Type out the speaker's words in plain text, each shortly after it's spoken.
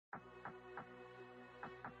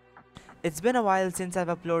It's been a while since I've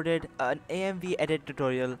uploaded an AMV edit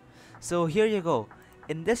tutorial, so here you go.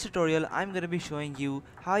 In this tutorial I'm going to be showing you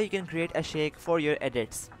how you can create a shake for your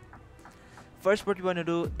edits. First, what you want to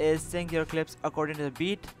do is sync your clips according to the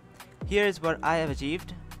beat. Here is what I have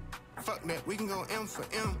achieved. Fuck that, we can go M for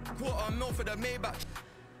M. Quarter mil for the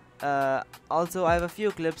Maybach. Also, I have a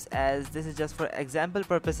few clips as this is just for example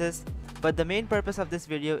purposes, but the main purpose of this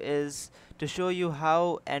video is to show you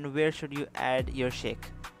how and where should you add your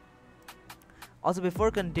shake. Also, before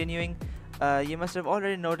continuing, you must have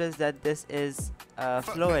already noticed that this is a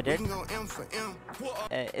flow edit.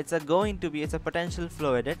 It's a potential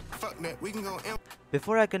flow edit.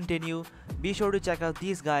 Before I continue, be sure to check out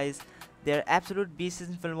these guys. They're absolute beasts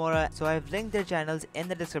in Filmora, so I've linked their channels in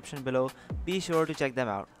the description below. Be sure to check them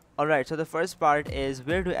out. Alright, so the first part is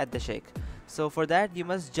where to add the shake. So for that you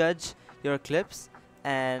must judge your clips,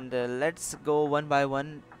 and let's go one by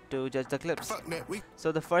one to judge the clips.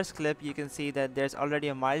 So the first clip, you can see that there's already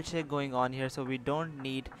a mild shake going on here, so we don't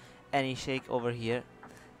need any shake over here.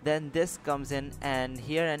 Then this comes in, and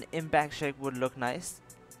here an impact shake would look nice.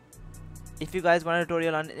 If you guys want a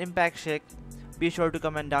tutorial on impact shake, be sure to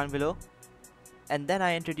comment down below. And then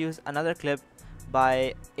I introduce another clip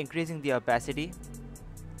by increasing the opacity.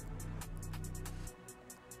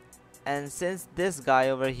 And since this guy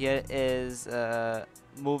over here is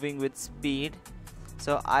moving with speed,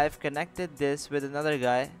 so I've connected this with another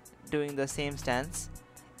guy doing the same stance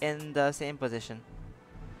in the same position,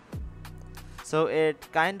 so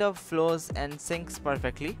it kind of flows and syncs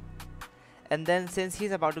perfectly. And then since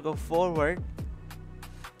he's about to go forward,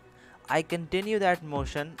 I continue that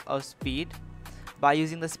motion of speed by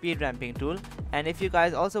using the speed ramping tool. And if you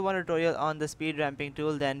guys also want a tutorial on the speed ramping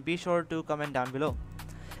tool, then be sure to comment down below.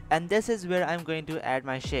 And this is where I'm going to add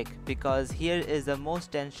my shake, because here is the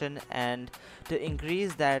most tension, and to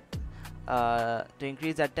increase that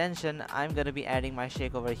tension, I'm going to be adding my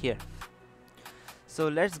shake over here. So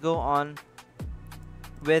let's go on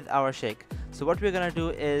with our shake. So what we're going to do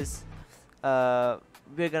is we're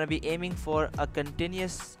going to be aiming for a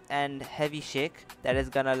continuous and heavy shake that is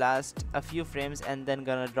going to last a few frames and then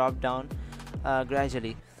going to drop down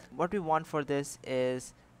gradually. What we want for this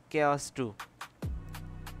is Chaos 2.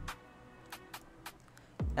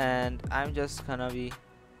 And I'm just gonna be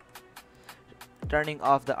turning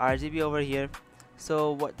off the RGB over here.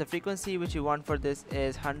 So what the frequency which you want for this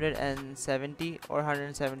is 170 or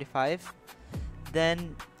 175.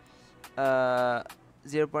 Then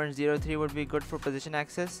 0.03 would be good for position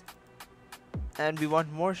axis, and we want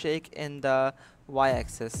more shake in the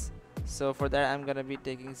y-axis. So for that I'm gonna be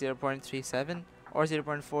taking 0.37 or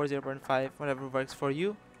 0.4, 0.5, whatever works for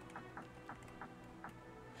you.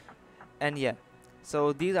 And yeah,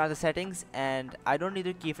 so these are the settings, and I don't need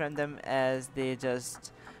to keyframe them as they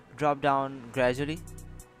just drop down gradually.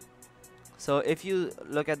 So if you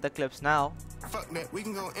look at the clips now, Fuck that, we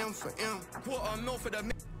can go M for M. Quarter mil for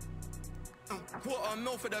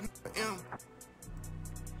the M.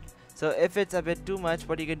 So if it's a bit too much,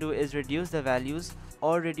 what you can do is reduce the values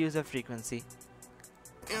or reduce the frequency.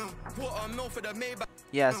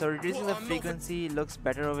 Yeah, so reducing the frequency looks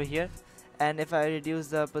better over here. And if I reduce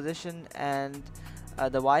the position and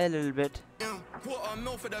the Y a little bit,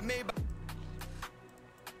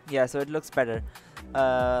 yeah, so it looks better.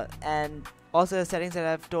 And also the settings that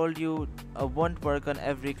I've told you won't work on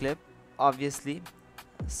every clip, obviously.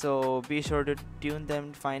 So be sure to tune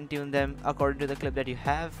them, fine tune them according to the clip that you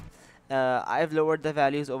have. I've lowered the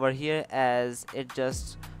values over here as it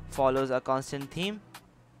just follows a constant theme.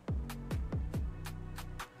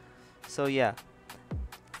 So yeah,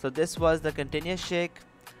 so this was the continuous shake.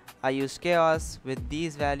 I used Chaos with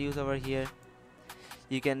these values over here.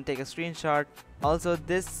 You can take a screenshot. Also,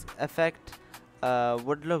 this effect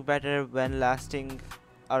would look better when lasting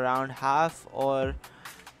around half or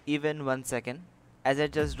even 1 second, as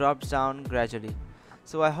it just drops down gradually.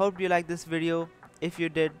 So I hope you liked this video. If you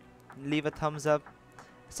did, leave a thumbs up,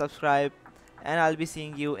 subscribe, and I'll be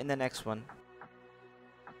seeing you in the next one.